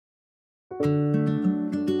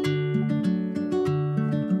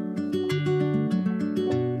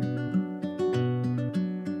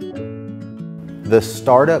The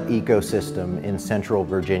startup ecosystem in Central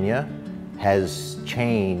Virginia has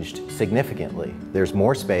changed significantly. There's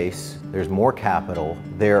more space, there's more capital,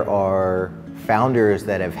 there are founders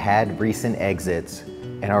that have had recent exits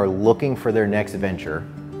and are looking for their next venture.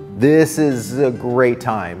 This is a great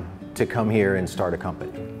time to come here and start a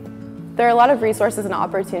company. There are a lot of resources and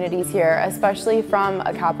opportunities here, especially from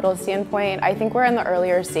a capital standpoint. I think we're in the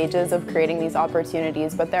earlier stages of creating these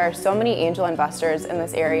opportunities, but there are so many angel investors in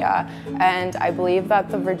this area, and I believe that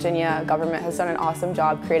the Virginia government has done an awesome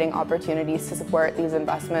job creating opportunities to support these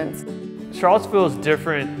investments. Charlottesville is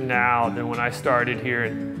different now than when I started here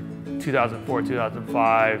in 2004,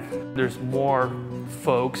 2005. There's more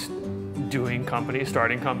folks doing companies,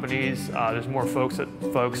 starting companies. There's more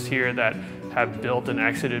folks here that have built and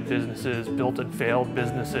exited businesses, built and failed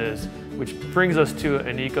businesses, which brings us to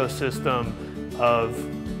an ecosystem of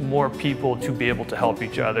more people to be able to help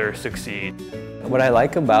each other succeed. What I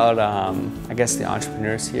like about, I guess, the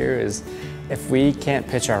entrepreneurs here is if we can't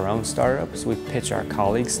pitch our own startups, we pitch our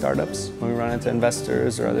colleagues' startups when we run into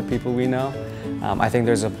investors or other people we know. I think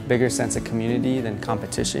there's a bigger sense of community than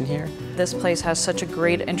competition here. This place has such a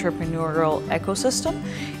great entrepreneurial ecosystem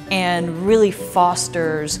and really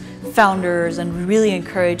fosters founders and really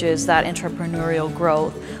encourages that entrepreneurial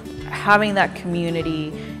growth. Having that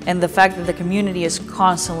community and the fact that the community is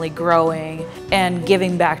constantly growing and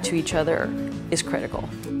giving back to each other is critical.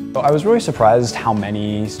 I was really surprised how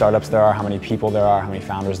many startups there are, how many people there are, how many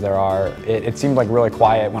founders there are. It seemed like really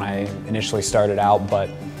quiet when I initially started out, but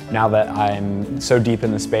now that I'm so deep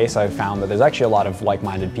in the space, I've found that there's actually a lot of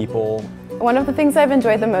like-minded people. One of the things I've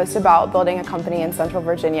enjoyed the most about building a company in Central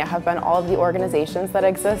Virginia have been all of the organizations that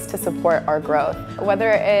exist to support our growth. Whether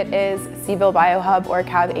it is Seville BioHub or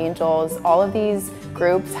Cab Angels, all of these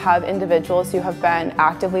groups have individuals who have been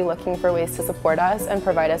actively looking for ways to support us and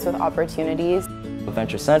provide us with opportunities.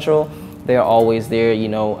 Venture Central, they're always there,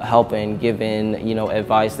 helping, giving,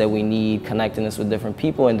 advice that we need, connecting us with different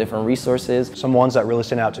people and different resources. Some ones that really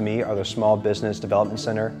stand out to me are the Small Business Development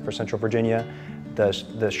Center for Central Virginia,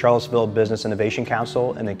 the Charlottesville Business Innovation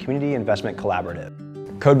Council, and the Community Investment Collaborative.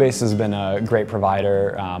 Codebase has been a great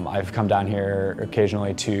provider. I've come down here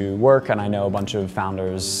occasionally to work, and I know a bunch of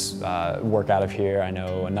founders work out of here. I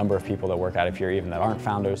know a number of people that work out of here even that aren't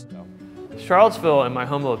founders. Charlottesville, in my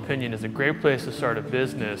humble opinion, is a great place to start a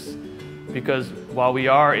business because while we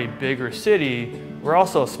are a bigger city, we're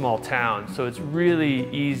also a small town, so it's really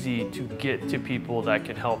easy to get to people that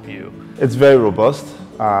can help you. It's very robust.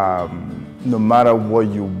 No matter what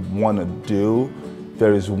you want to do,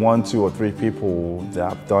 there is 1, 2, or 3 people that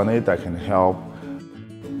have done it that can help.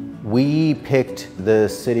 We picked the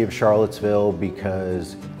city of Charlottesville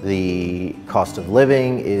because the cost of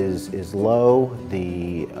living is low,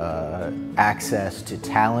 the access to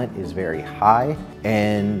talent is very high,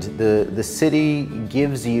 and the city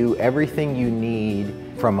gives you everything you need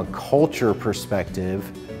from a culture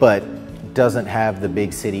perspective, but doesn't have the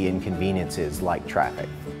big city inconveniences like traffic.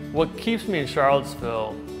 What keeps me in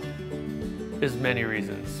Charlottesville is many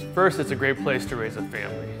reasons. First, it's a great place to raise a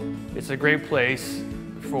family. It's a great place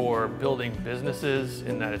for building businesses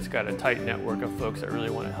in that it's got a tight network of folks that really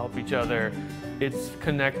want to help each other. It's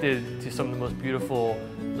connected to some of the most beautiful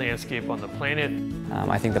landscape on the planet.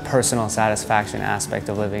 I think the personal satisfaction aspect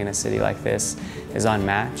of living in a city like this is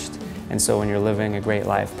unmatched. And so when you're living a great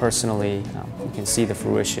life personally, you can see the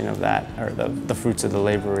fruition of that, or the fruits of the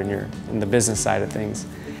labor in the business side of things.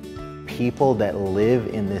 People that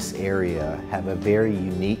live in this area have a very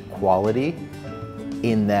unique quality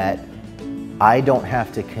in that I don't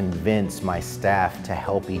have to convince my staff to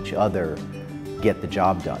help each other get the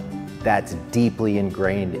job done. That's deeply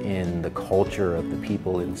ingrained in the culture of the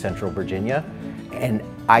people in Central Virginia, and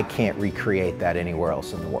I can't recreate that anywhere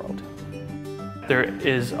else in the world. There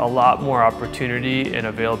is a lot more opportunity and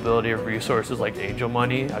availability of resources like angel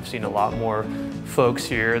money. I've seen a lot more folks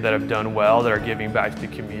here that have done well, that are giving back to the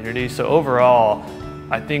community. So overall,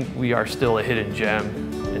 I think we are still a hidden gem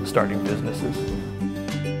in starting businesses.